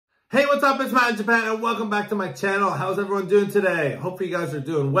Hey, what's up? It's Matt in Japan and welcome back to my channel. How's everyone doing today? Hopefully you guys are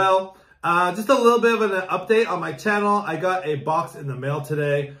doing well. Just a little bit of an update on my channel. I got a box in the mail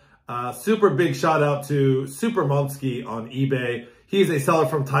today. Super big shout out to Super Momsky on eBay. He's a seller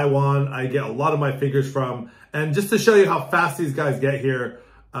from Taiwan. I get a lot of my figures from. And just to show you how fast these guys get here,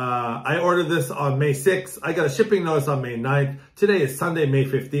 I ordered this on May 6th. I got a shipping notice on May 9th. Today is Sunday, May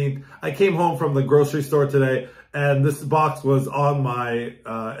 15th. I came home from the grocery store today and this box was on my,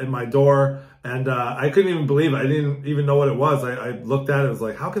 in my door. And I couldn't even believe it. I didn't even know what it was. I looked at it and was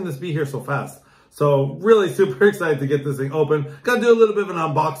like, how can this be here so fast? So really super excited to get this thing open. Gonna do a little bit of an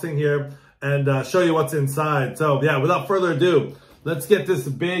unboxing here and show you what's inside. So yeah, without further ado, let's get this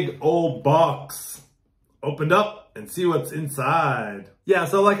big old box opened up and see what's inside. Yeah,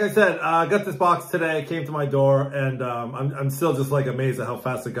 so like I said, I got this box today, came to my door, and I'm still just like amazed at how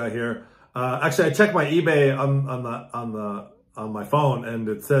fast it got here. Actually, I checked my eBay on my phone, and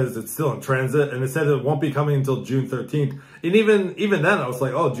it says it's still in transit, and it said it won't be coming until June 13th. And even then, I was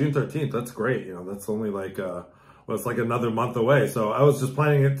like, oh, June 13th, that's great. You know, that's only like, well, it's like another month away. So I was just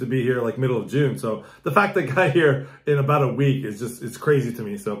planning it to be here like middle of June. So the fact that it got here in about a week is just, it's crazy to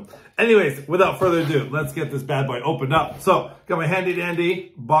me. So anyways, without further ado, let's get this bad boy opened up. So got my handy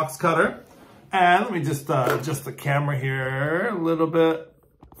dandy box cutter, and let me just adjust the camera here a little bit.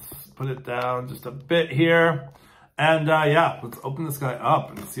 Put it down just a bit here. And yeah, let's open this guy up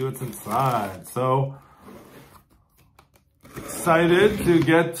and see what's inside. So excited to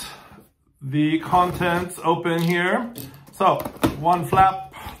get the contents open here. So 1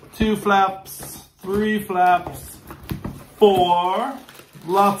 flap, 2 flaps, 3 flaps, 4.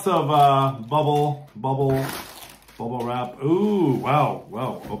 Lots of bubble wrap. Ooh,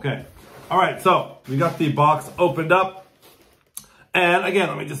 wow, okay. All right, so we got the box opened up. And again,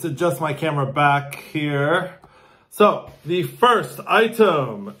 let me just adjust my camera back here. So the first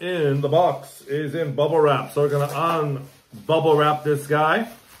item in the box is in bubble wrap. So we're gonna un-bubble wrap this guy,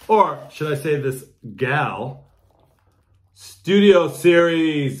 or should I say this gal. Studio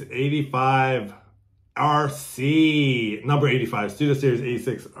Series 85 RC, number 85, Studio Series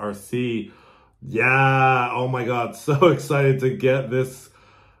 86 RC. Yeah, oh my God, so excited to get this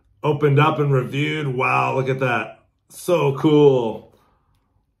opened up and reviewed. Wow, look at that. So cool.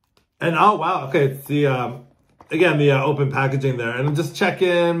 And oh wow, okay, it's the again the open packaging there, and I'm just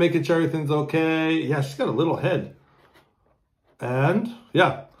checking, making sure everything's okay. Yeah, she's got a little head, and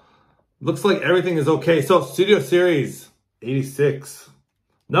yeah, looks like everything is okay. So Studio Series 86,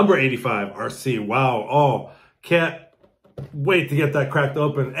 number 85 RC. Wow, oh, can't wait to get that cracked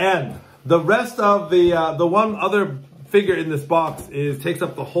open. And the rest of the one other figure in this box takes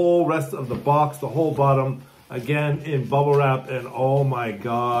up the whole rest of the box, the whole bottom. Again, in bubble wrap, and oh my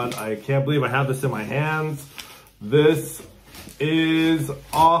God, I can't believe I have this in my hands. This is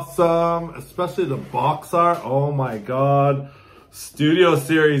awesome, especially the box art. Oh my God. Studio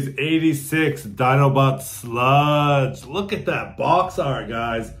Series 86 Dinobot Sludge. Look at that box art,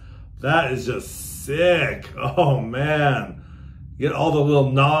 guys. That is just sick. Oh man. Get all the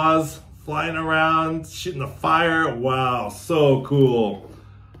little Nas flying around, shooting the fire. Wow, so cool.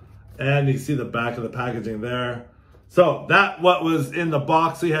 And you see the back of the packaging there. So that what was in the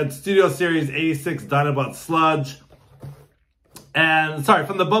box. We had Studio Series 86 Dinobot Sludge. And sorry,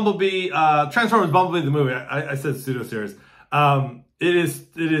 from the Bumblebee, Transformers Bumblebee the movie. I said Studio Series. It is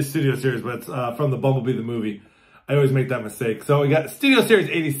Studio Series, but it's from the Bumblebee the movie. I always make that mistake. So we got Studio Series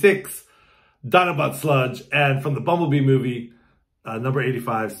 86 Dinobot Sludge, and from the Bumblebee movie, number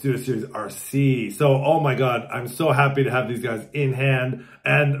 85, Studio Series RC. So, oh my God, I'm so happy to have these guys in hand,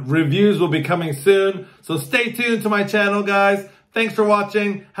 and reviews will be coming soon. So stay tuned to my channel, guys. Thanks for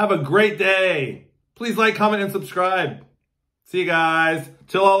watching. Have a great day. Please like, comment, and subscribe. See you guys.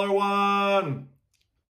 Chill all are one.